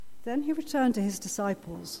Then he returned to his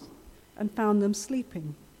disciples and found them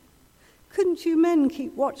sleeping. "Couldn't you men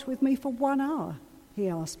keep watch with me for 1 hour?" he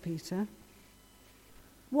asked Peter.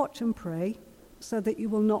 "Watch and pray so that you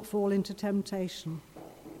will not fall into temptation.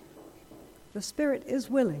 The spirit is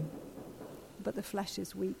willing, but the flesh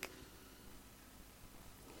is weak."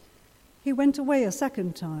 He went away a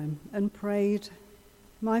second time and prayed,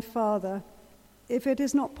 "My Father, if it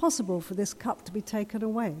is not possible for this cup to be taken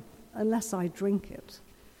away unless I drink it,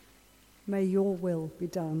 may your will be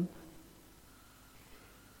done."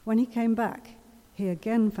 When he came back, he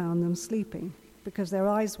again found them sleeping because their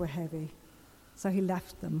eyes were heavy. So he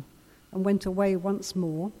left them and went away once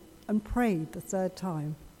more and prayed the third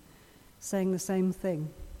time, saying the same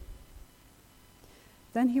thing.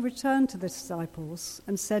 Then he returned to the disciples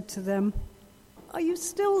and said to them, "Are you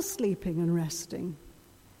still sleeping and resting?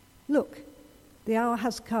 Look, the hour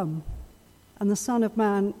has come, and the Son of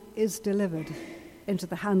Man is delivered into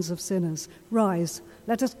the hands of sinners. Rise,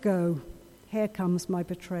 let us go. Here comes my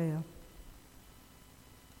betrayer."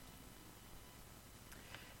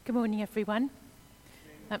 Good morning, everyone.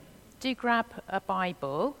 Do grab a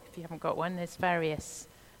Bible if you haven't got one. There's various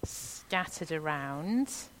scattered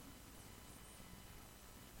around.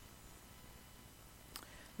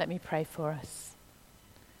 Let me pray for us.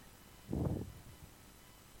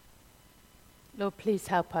 Lord, please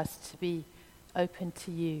help us to be open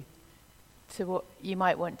to you, to what you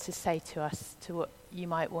might want to say to us, to what you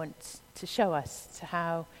might want to show us, to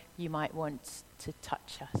how you might want to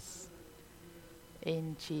touch us.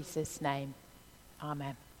 In Jesus' name,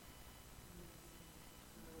 amen.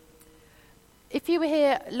 If you were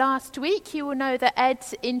here last week, you will know that Ed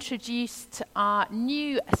introduced our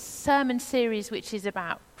new sermon series, which is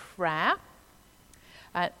about prayer.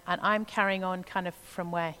 And I'm carrying on kind of from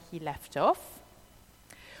where he left off.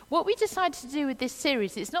 What we decided to do with this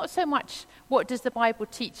series is not so much what does the Bible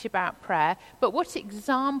teach about prayer, but what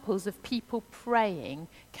examples of people praying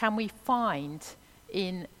can we find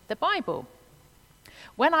in the Bible.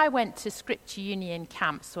 When I went to Scripture Union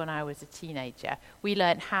camps when I was a teenager, we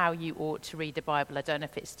learned how you ought to read the Bible. I don't know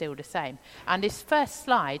if it's still the same. And this first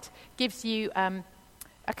slide gives you a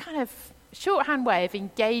kind of shorthand way of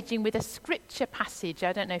engaging with a scripture passage.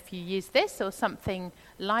 I don't know if you use this or something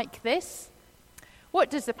like this. What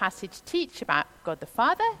does the passage teach about God the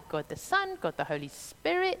Father, God the Son, God the Holy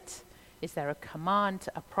Spirit? Is there a command,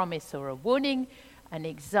 a promise, or a warning, an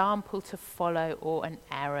example to follow, or an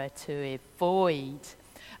error to avoid?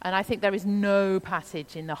 And I think there is no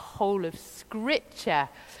passage in the whole of Scripture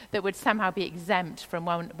that would somehow be exempt from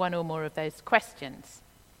one or more of those questions.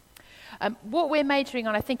 What we're majoring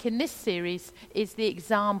on, I think, in this series is the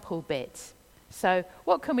example bit. So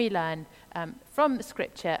what can we learn from the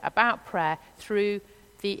Scripture about prayer through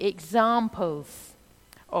the examples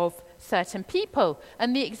of certain people?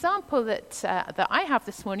 And the example that I have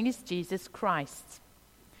this morning is Jesus Christ.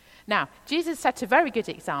 Now, Jesus set a very good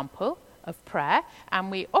example of prayer,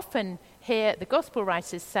 and we often hear the gospel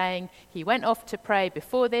writers saying he went off to pray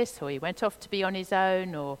before this, or he went off to be on his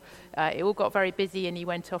own, or it all got very busy and he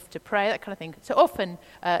went off to pray, that kind of thing. So often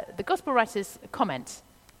the gospel writers comment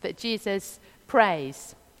that Jesus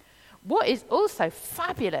prays. What is also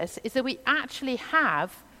fabulous is that we actually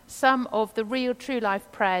have some of the real true life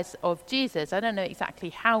prayers of Jesus. I don't know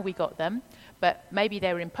exactly how we got them, but maybe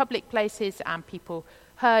they were in public places and people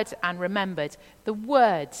heard and remembered the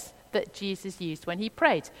words that Jesus used when he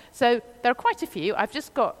prayed. So there are quite a few. I've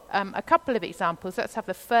just got a couple of examples. Let's have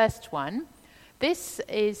the first one. This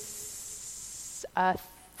is a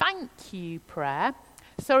thank you prayer.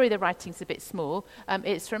 Sorry, the writing's a bit small.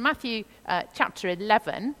 It's from Matthew chapter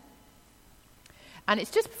 11. And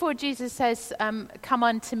it's just before Jesus says, "Come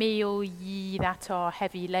unto me, all ye that are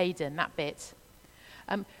heavy laden," that bit.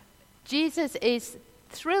 Jesus is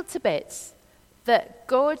thrilled to bits that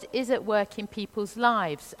God is at work in people's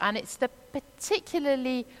lives. And it's the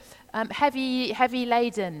particularly heavy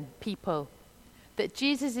laden people that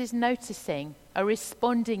Jesus is noticing are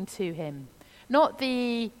responding to him. Not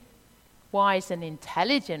the wise and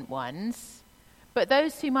intelligent ones, but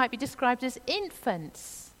those who might be described as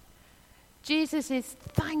infants. Jesus is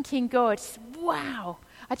thanking God. Wow.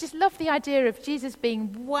 I just love the idea of Jesus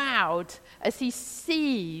being wowed as he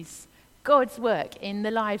sees God's work in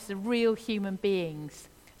the lives of real human beings.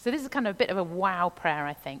 So this is kind of a bit of a wow prayer,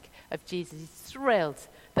 I think, of Jesus. He's thrilled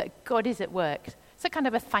that God is at work. It's a kind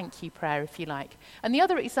of a thank you prayer, if you like. And the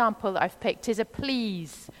other example that I've picked is a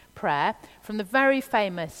please prayer from the very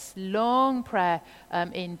famous long prayer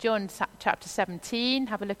in John chapter 17.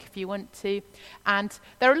 Have a look if you want to. And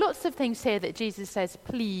there are lots of things here that Jesus says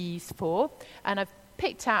please for. And I've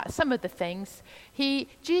picked out some of the things.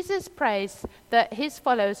 Jesus prays that his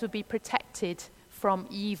followers would be protected from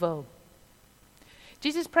evil.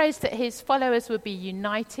 Jesus prays that his followers would be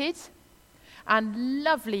united. And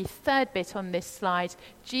lovely third bit on this slide,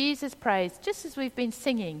 Jesus prays, just as we've been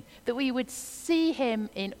singing, that we would see him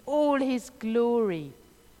in all his glory.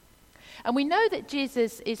 And we know that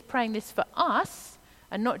Jesus is praying this for us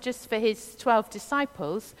and not just for his 12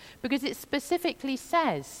 disciples, because it specifically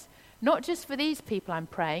says, not just for these people I'm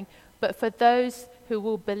praying, but for those who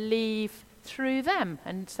will believe through them.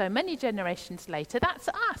 And so many generations later, that's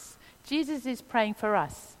us. Jesus is praying for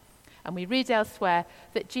us. And we read elsewhere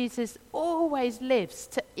that Jesus always lives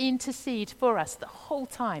to intercede for us the whole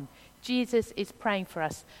time. Jesus is praying for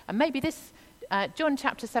us. And maybe this, John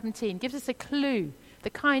chapter 17, gives us a clue, the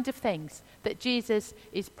kind of things that Jesus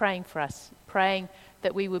is praying for us. Praying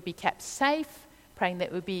that we would be kept safe, praying that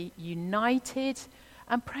we would be united,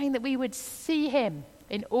 and praying that we would see him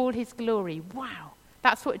in all his glory. Wow,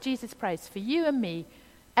 that's what Jesus prays for you and me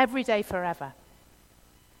every day forever.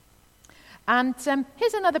 And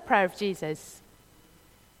here's another prayer of Jesus.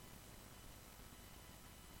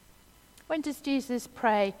 When does Jesus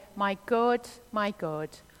pray, my God,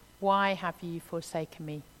 why have you forsaken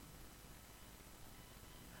me?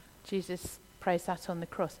 Jesus prays that on the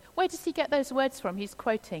cross. Where does he get those words from? He's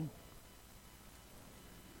quoting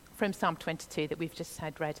from Psalm 22 that we've just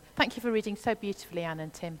had read. Thank you for reading so beautifully, Anne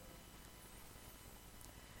and Tim.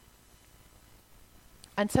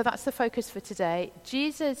 And so that's the focus for today.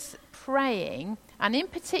 Jesus praying, and in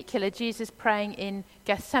particular, Jesus praying in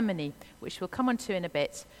Gethsemane, which we'll come on to in a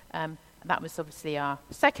bit. That was obviously our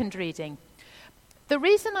second reading. The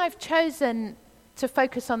reason I've chosen to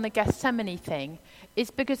focus on the Gethsemane thing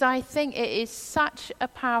is because I think it is such a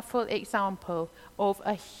powerful example of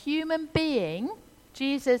a human being,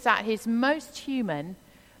 Jesus at his most human,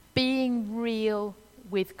 being real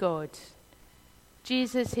with God.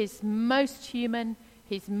 Jesus, his most human,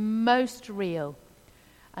 his most real.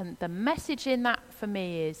 And the message in that for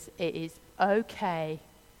me is it is okay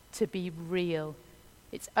to be real.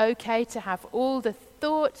 It's okay to have all the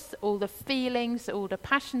thoughts, all the feelings, all the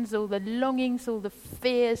passions, all the longings, all the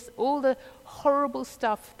fears, all the horrible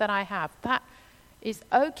stuff that I have. That is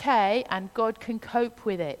okay, and God can cope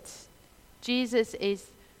with it. Jesus is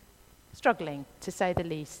struggling, to say the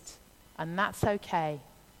least, and that's okay.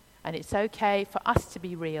 And it's okay for us to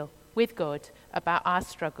be real with God about our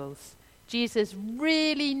struggles. Jesus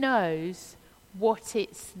really knows what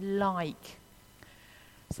it's like.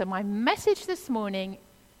 So my message this morning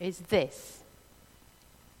is this.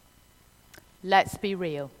 Let's be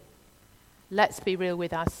real. Let's be real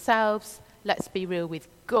with ourselves. Let's be real with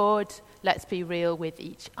God. Let's be real with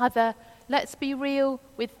each other. Let's be real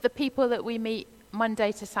with the people that we meet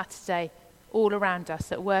Monday to Saturday all around us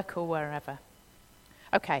at work or wherever.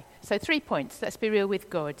 Okay, so 3 points. Let's be real with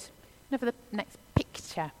God. Now for the next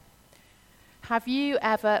picture. Have you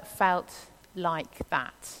ever felt like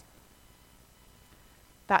that?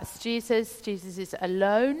 That's Jesus. Jesus is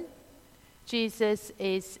alone. Jesus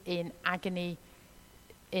is in agony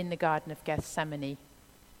in the Garden of Gethsemane.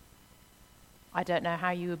 I don't know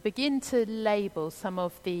how you would begin to label some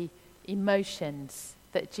of the emotions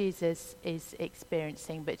that Jesus is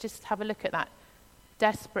experiencing, but just have a look at that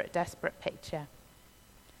desperate, desperate picture.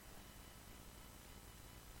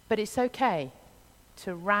 But it's okay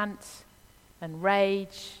to rant and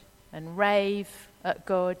rage and rave at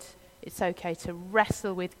God. It's okay to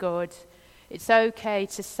wrestle with God. It's okay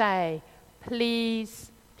to say, please,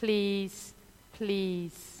 please,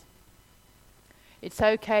 please. It's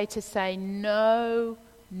okay to say no,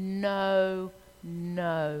 no,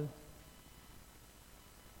 no.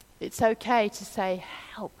 It's okay to say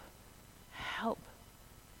help, help,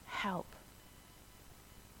 help.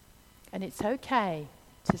 And it's okay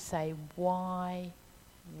to say why.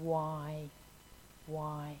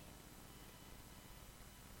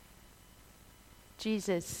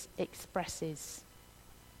 Jesus expresses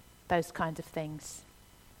those kind of things.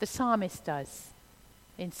 The psalmist does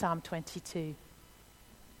in Psalm 22.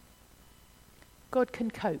 God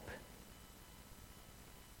can cope.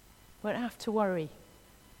 We don't have to worry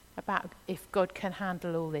about if God can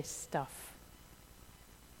handle all this stuff.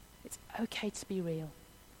 It's okay to be real.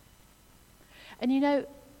 And you know,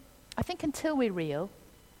 I think until we're real,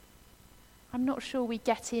 I'm not sure we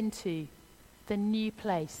get into the new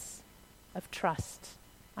place of trust.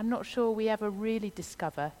 I'm not sure we ever really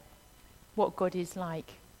discover what God is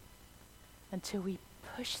like until we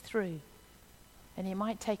push through. And it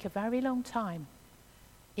might take a very long time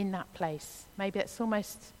in that place. Maybe it's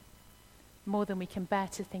almost more than we can bear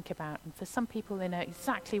to think about. And for some people, they know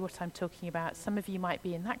exactly what I'm talking about. Some of you might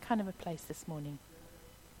be in that kind of a place this morning.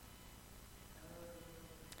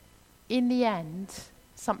 in the end,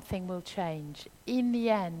 something will change. In the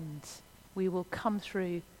end, we will come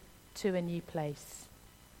through to a new place.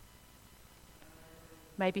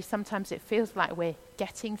 Maybe sometimes it feels like we're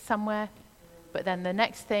getting somewhere, but then the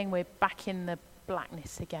next thing we're back in the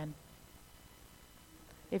blackness again.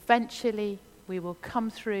 Eventually, we will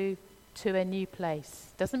come through to a new place.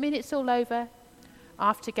 Doesn't mean it's all over.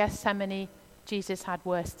 After Gethsemane, Jesus had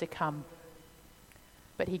worse to come.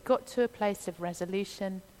 But he got to a place of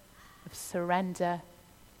resolution, of surrender,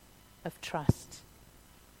 of trust.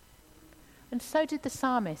 And so did the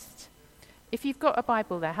psalmist. If you've got a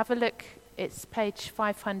Bible there, have a look. It's page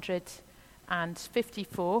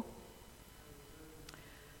 554.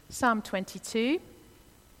 Psalm 22.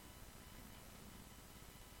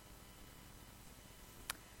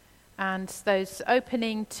 And those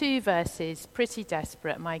opening 2 verses, pretty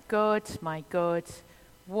desperate. My God,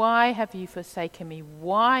 why have you forsaken me?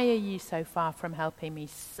 Why are you so far from helping me?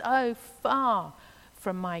 So far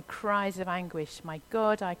from my cries of anguish. My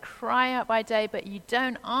God, I cry out by day, but you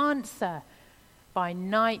don't answer. By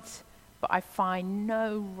night, but I find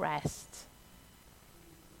no rest.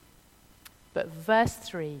 But verse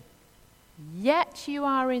 3, yet you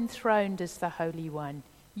are enthroned as the Holy One.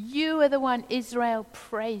 You are the one Israel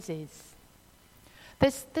praises.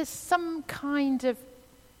 There's some kind of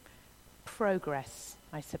progress,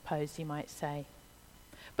 I suppose you might say.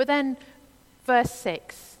 But then verse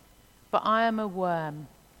 6, but I am a worm.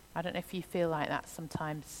 I don't know if you feel like that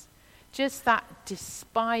sometimes. Just that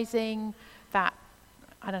despising, that,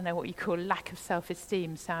 I don't know what you call lack of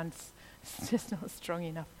self-esteem, sounds just not strong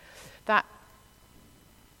enough. That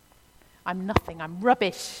I'm nothing, I'm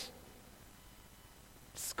rubbish.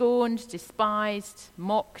 Scorned, despised,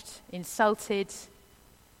 mocked, insulted.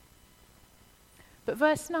 But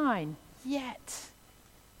verse 9, yet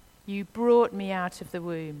you brought me out of the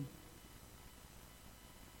womb.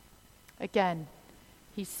 Again,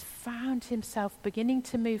 he's found himself beginning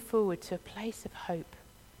to move forward to a place of hope.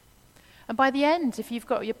 And by the end, if you've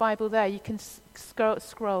got your Bible there, you can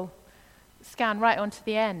scan right onto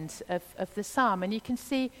the end of the psalm, and you can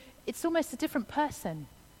see it's almost a different person.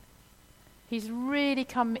 He's really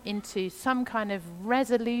come into some kind of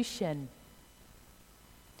resolution.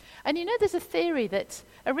 And you know, there's a theory that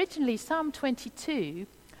originally Psalm 22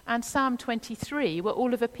 and Psalm 23 were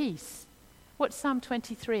all of a piece. What's Psalm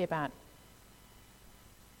 23 about?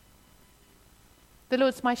 The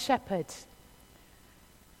Lord's my shepherd.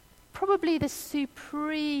 Probably the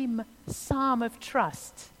supreme psalm of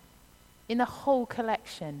trust in the whole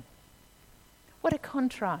collection. What a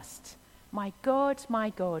contrast. My God,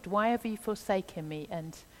 why have you forsaken me?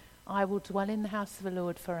 And I will dwell in the house of the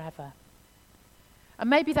Lord forever. And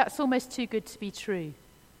maybe that's almost too good to be true,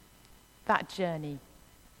 that journey.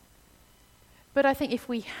 But I think if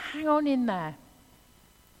we hang on in there,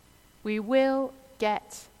 we will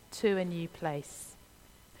get to a new place.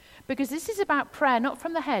 Because this is about prayer, not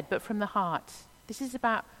from the head, but from the heart. This is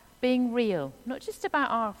about being real, not just about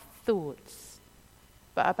our thoughts,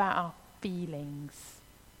 but about our feelings.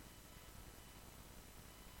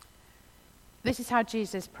 This is how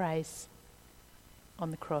Jesus prays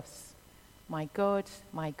on the cross. My God,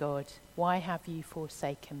 why have you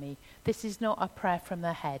forsaken me? This is not a prayer from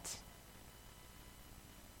the head.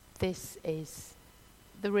 This is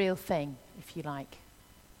the real thing, if you like.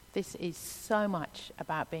 This is so much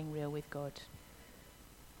about being real with God.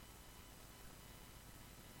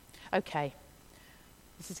 Okay,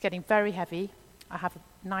 this is getting very heavy. I have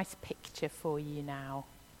a nice picture for you now.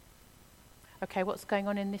 Okay, what's going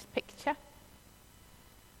on in this picture?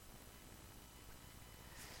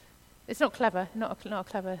 It's not clever, not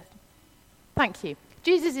clever. Thank you.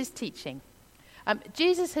 Jesus is teaching.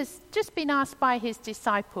 Jesus has just been asked by his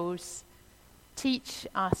disciples, teach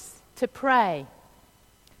us to pray.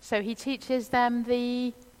 So he teaches them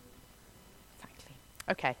Exactly.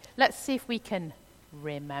 Okay, let's see if we can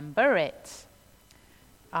remember it.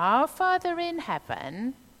 Our Father in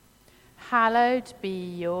heaven, hallowed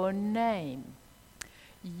be your name.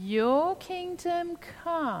 Your kingdom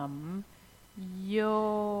come,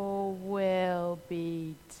 your will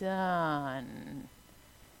be done.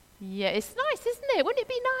 Yeah, it's nice, isn't it? Wouldn't it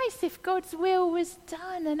be nice if God's will was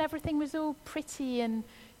done and everything was all pretty and,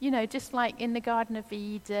 just like in the Garden of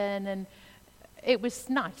Eden, and it was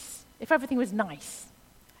nice. If everything was nice.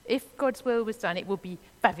 If God's will was done, it would be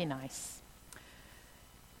very nice.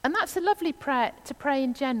 And that's a lovely prayer to pray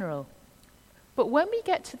in general. But when we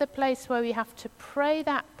get to the place where we have to pray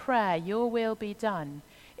that prayer, your will be done,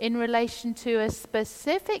 in relation to a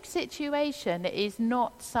specific situation, it is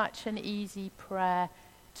not such an easy prayer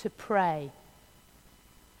to pray.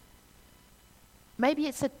 Maybe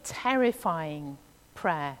it's a terrifying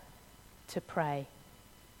prayer to pray.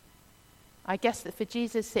 I guess that for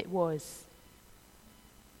Jesus it was.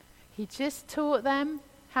 He just taught them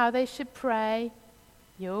how they should pray.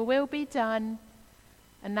 Your will be done.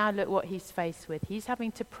 And now look what he's faced with. He's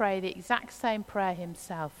having to pray the exact same prayer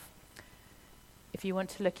himself. If you want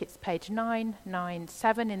to look, it's page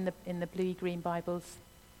 997 in the bluey-green Bibles.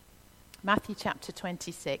 Matthew chapter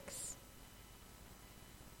 26.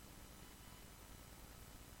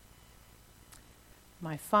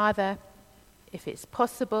 My Father, if it's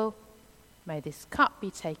possible, may this cup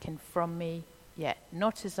be taken from me, yet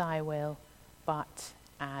not as I will, but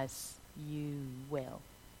as you will.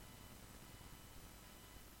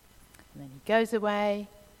 And then he goes away,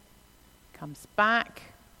 comes back,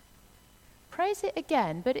 prays it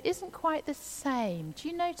again, but it isn't quite the same. Do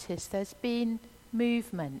you notice there's been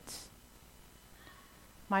movement?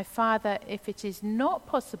 My Father, if it is not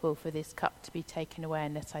possible for this cup to be taken away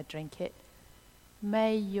unless I drink it,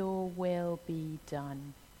 may your will be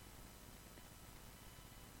done.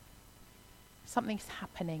 Something's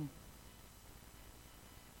happening.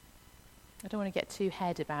 I don't want to get too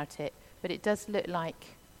head about it, but it does look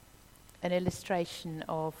like an illustration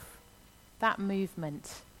of that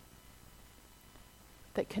movement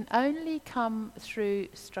that can only come through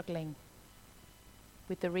struggling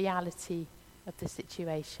with the reality of the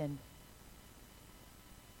situation.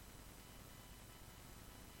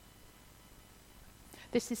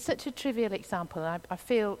 This is such a trivial example. I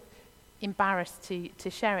feel embarrassed to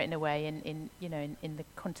share it in a way in the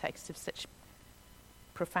context of such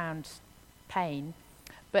profound pain.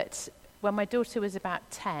 But when my daughter was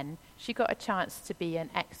about 10, she got a chance to be an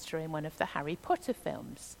extra in one of the Harry Potter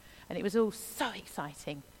films. And it was all so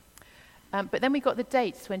exciting. But then we got the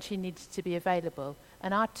dates when she needed to be available.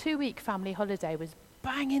 And our 2-week family holiday was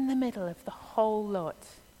bang in the middle of the whole lot.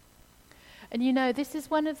 And this is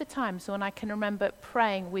one of the times when I can remember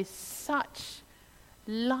praying with such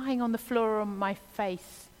lying on the floor on my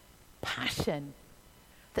face passion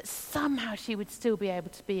that somehow she would still be able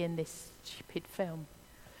to be in this stupid film.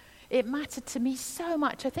 It mattered to me so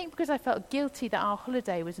much, I think because I felt guilty that our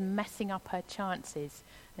holiday was messing up her chances,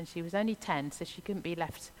 and she was only 10, so she couldn't be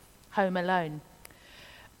left home alone.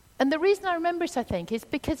 And the reason I remember it, I think, is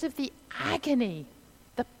because of the agony,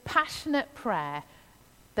 the passionate prayer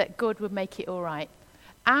that God would make it all right,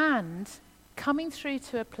 and coming through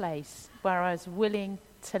to a place where I was willing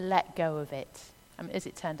to let go of it. I mean, as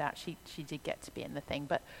it turned out, she did get to be in the thing,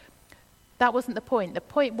 but that wasn't the point. The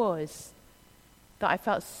point was that I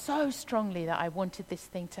felt so strongly that I wanted this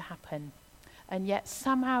thing to happen, and yet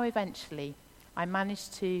somehow eventually I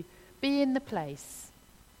managed to be in the place,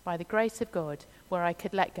 by the grace of God, where I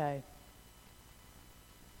could let go.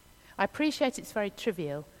 I appreciate it's very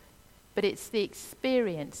trivial, but it's the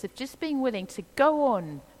experience of just being willing to go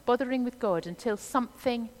on bothering with God until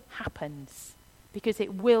something happens, because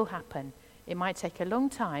it will happen. It might take a long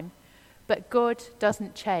time, but God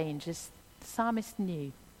doesn't change, as the psalmist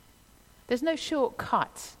knew. There's no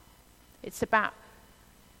shortcut. It's about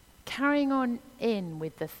carrying on in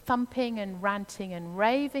with the thumping and ranting and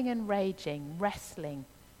raving and raging, wrestling,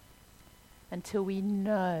 until we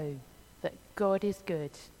know that God is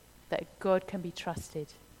good, that God can be trusted,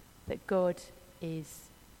 that God is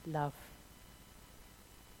love.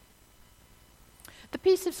 The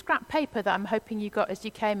piece of scrap paper that I'm hoping you got as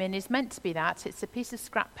you came in is meant to be that. It's a piece of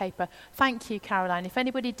scrap paper. Thank you, Caroline. If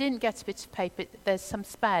anybody didn't get a bit of paper, there's some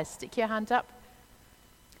spares. Stick your hand up.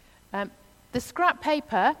 The scrap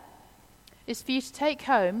paper is for you to take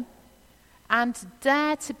home and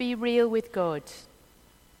dare to be real with God.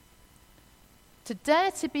 To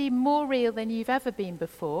dare to be more real than you've ever been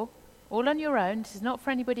before, all on your own. This is not for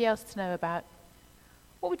anybody else to know about.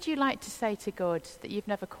 What would you like to say to God that you've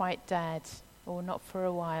never quite dared, or not for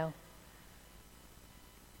a while?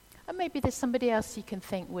 And maybe there's somebody else you can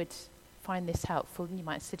think would find this helpful, and you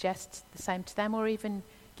might suggest the same to them, or even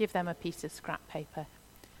give them a piece of scrap paper.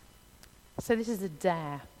 So this is a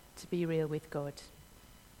dare to be real with God.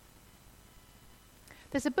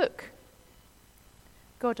 There's a book,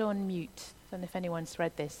 God on Mute. I don't know if anyone's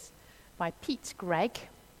read this, by Pete Greig.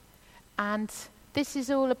 And this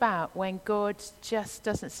is all about when God just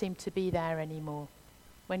doesn't seem to be there anymore.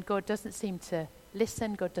 When God doesn't seem to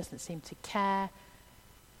listen, God doesn't seem to care,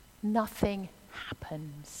 nothing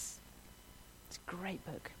happens. It's a great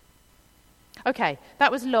book. Okay,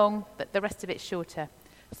 that was long, but the rest of it's shorter.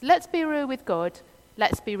 So let's be real with God.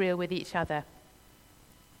 Let's be real with each other.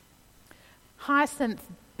 Hyacinth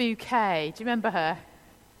Bouquet, do you remember her?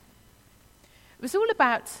 It was all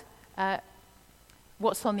about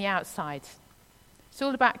what's on the outside. It's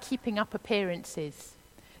all about keeping up appearances.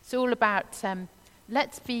 It's all about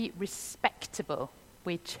let's be respectable.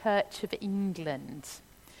 We're Church of England.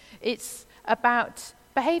 It's about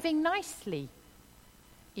behaving nicely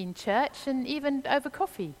in church and even over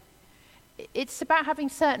coffee. It's about having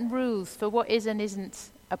certain rules for what is and isn't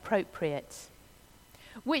appropriate,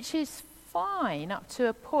 which is fine up to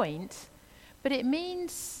a point, but it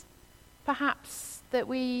means perhaps that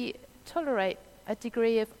we tolerate a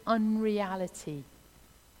degree of unreality.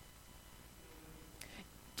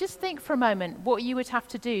 Just think for a moment what you would have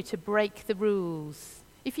to do to break the rules.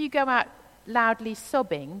 If you go out loudly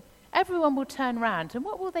sobbing, everyone will turn round, and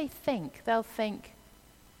what will they think? They'll think,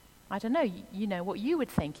 I don't know, you know what you would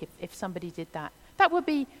think if somebody did that. That would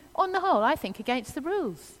be, on the whole, I think, against the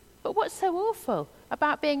rules. But what's so awful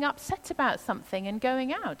about being upset about something and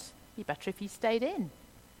going out? You'd better if you stayed in.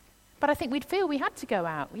 But I think we'd feel we had to go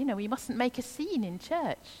out. You know, we mustn't make a scene in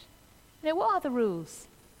church. You know, what are the rules?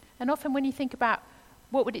 And often when you think about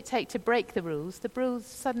what would it take to break the rules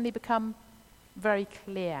suddenly become very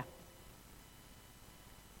clear.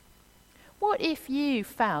 What if you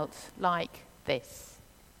felt like this?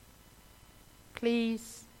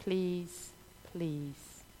 Please, please,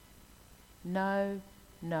 please. No,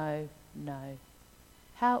 no, no.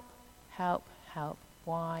 Help, help, help.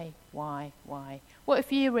 Why? What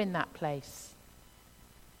if you were in that place?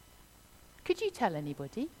 Could you tell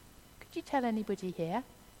anybody? Could you tell anybody here?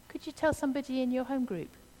 Could you tell somebody in your home group?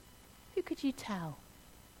 Who could you tell?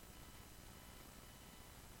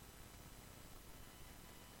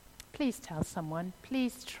 Please tell someone.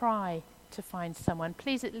 Please try to find someone.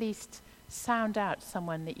 Please at least sound out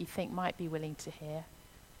someone that you think might be willing to hear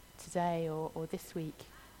today or this week,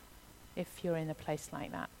 if you're in a place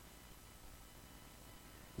like that.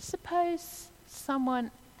 Suppose someone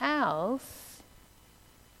else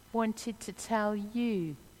wanted to tell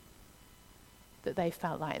you that they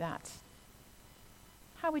felt like that.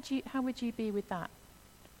 How would you be with that?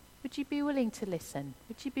 Would you be willing to listen?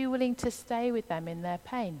 Would you be willing to stay with them in their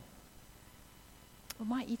pain? Or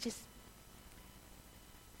might you just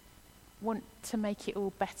want to make it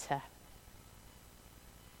all better?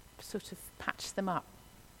 Sort of patch them up.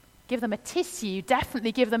 Give them a tissue.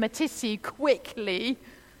 Definitely give them a tissue quickly.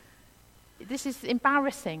 This is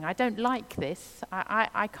embarrassing. I don't like this.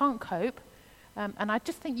 I can't cope. And I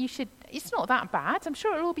just think you should. It's not that bad. I'm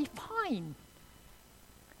sure it'll all be fine.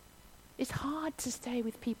 It's hard to stay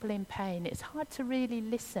with people in pain. It's hard to really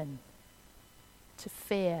listen to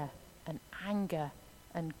fear and anger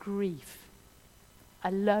and grief,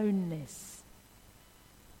 aloneness.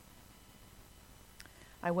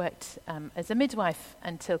 I worked as a midwife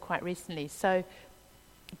until quite recently, so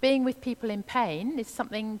being with people in pain is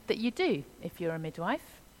something that you do if you're a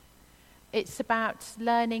midwife. It's about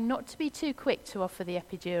learning not to be too quick to offer the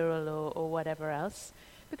epidural or whatever else,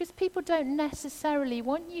 because people don't necessarily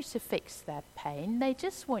want you to fix their pain. They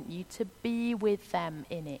just want you to be with them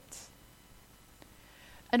in it.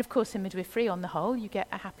 And of course, in midwifery, on the whole, you get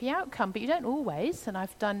a happy outcome, but you don't always. And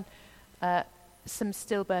I've done some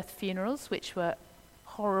stillbirth funerals, which were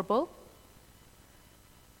horrible,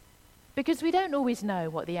 because we don't always know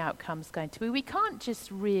what the outcome's going to be. We can't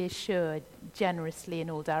just reassure generously in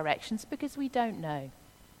all directions because we don't know.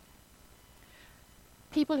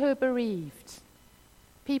 People who are bereaved,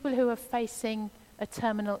 people who are facing a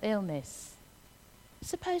terminal illness,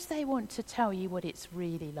 suppose they want to tell you what it's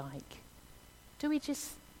really like. Do we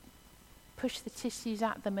just push the tissues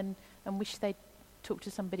at them and wish they'd talk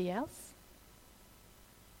to somebody else?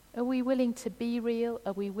 Are we willing to be real?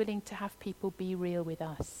 Are we willing to have people be real with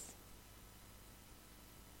us?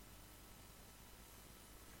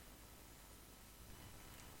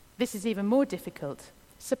 This is even more difficult.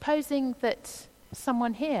 Supposing that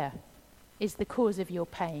someone here is the cause of your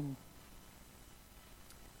pain.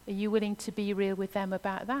 Are you willing to be real with them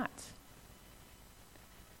about that?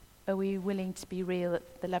 Are we willing to be real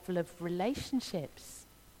at the level of relationships?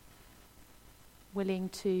 Willing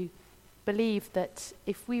to believe that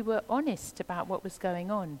if we were honest about what was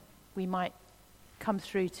going on, we might come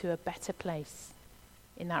through to a better place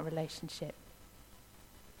in that relationship.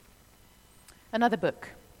 Another book,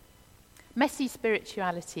 Messy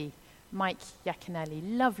Spirituality, Mike Yaconelli,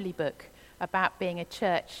 lovely book about being a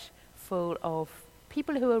church full of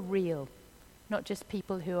people who are real, not just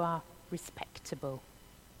people who are respectable.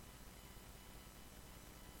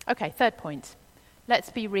 Okay, third point. Let's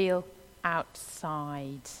be real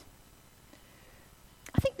outside.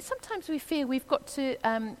 I think sometimes we feel we've got to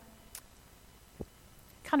kind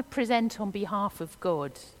of present on behalf of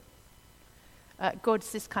God.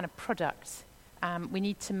 God's this kind of product. We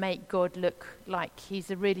need to make God look like he's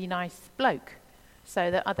a really nice bloke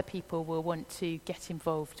so that other people will want to get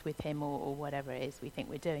involved with him or whatever it is we think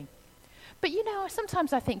we're doing. But you know,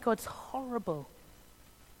 sometimes I think God's horrible.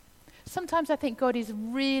 Sometimes I think God is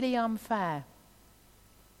really unfair.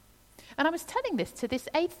 And I was telling this to this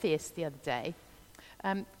atheist the other day.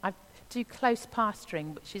 I do close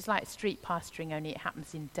pastoring, which is like street pastoring, only it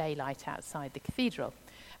happens in daylight outside the cathedral.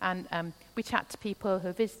 And we chat to people who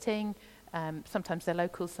are visiting. Sometimes they're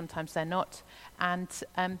locals, sometimes they're not. And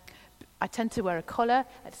I tend to wear a collar,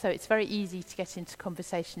 so it's very easy to get into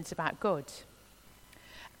conversations about God.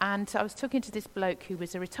 And I was talking to this bloke who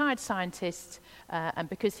was a retired scientist, and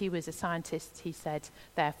because he was a scientist, he said,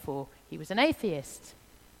 therefore, he was an atheist.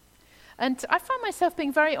 And I found myself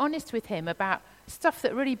being very honest with him about stuff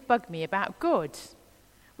that really bugged me about God,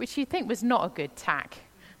 which you'd think was not a good tack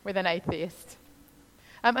with an atheist.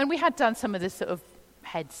 And we had done some of the sort of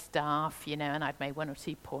head stuff, and I'd made 1 or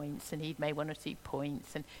 2 points, and he'd made 1 or 2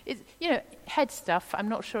 points. And, head stuff, I'm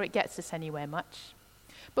not sure it gets us anywhere much.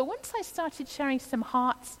 But once I started sharing some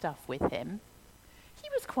heart stuff with him, he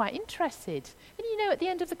was quite interested. And, at the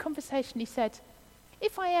end of the conversation, he said,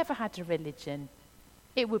 if I ever had a religion,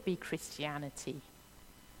 it would be Christianity.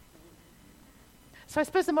 So I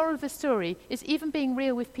suppose the moral of the story is even being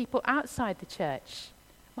real with people outside the church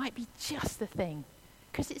might be just the thing,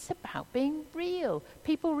 because it's about being real.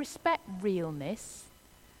 People respect realness.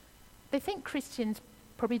 They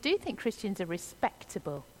probably do think Christians are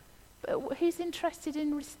respectable, but who's interested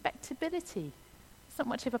in respectability? It's not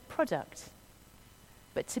much of a product.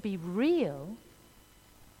 But to be real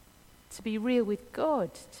with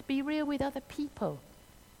God, to be real with other people,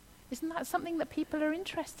 isn't that something that people are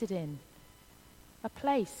interested in? A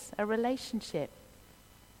place, a relationship,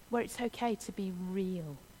 where it's okay to be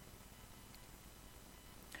real.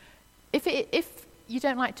 If you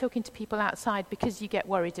don't like talking to people outside because you get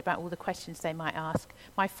worried about all the questions they might ask,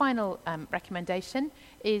 my final recommendation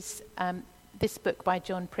is this book by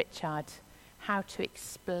John Pritchard, How to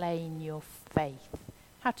Explain Your Faith.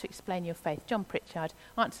 How to Explain Your Faith. John Pritchard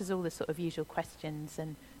answers all the sort of usual questions,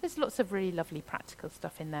 and there's lots of really lovely practical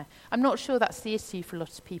stuff in there. I'm not sure that's the issue for a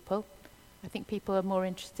lot of people. I think people are more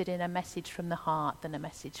interested in a message from the heart than a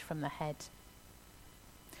message from the head.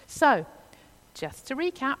 So, just to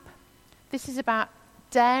recap, this is about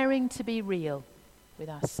daring to be real with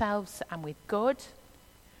ourselves and with God,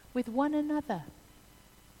 with one another,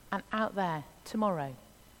 and out there tomorrow,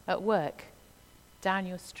 at work, down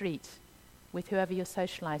your street, with whoever you're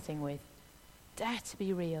socializing with. Dare to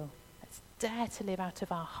be real. Let's dare to live out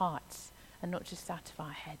of our hearts and not just out of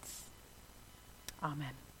our heads. Amen.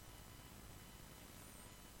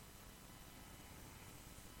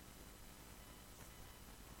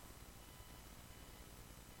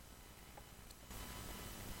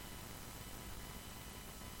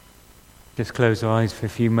 Just close our eyes for a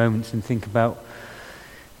few moments and think about,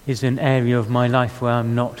 is there an area of my life where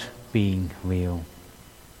I'm not being real?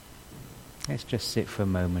 Let's just sit for a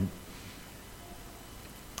moment.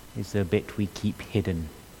 Is there a bit we keep hidden?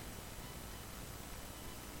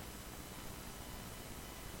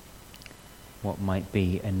 What might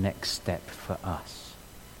be a next step for us?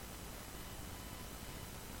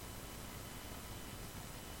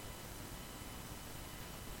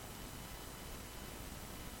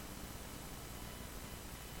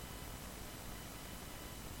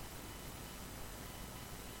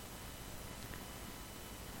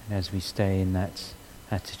 As we stay in that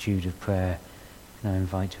attitude of prayer, and I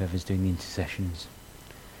invite whoever's doing the intercessions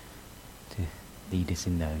to lead us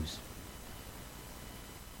in those.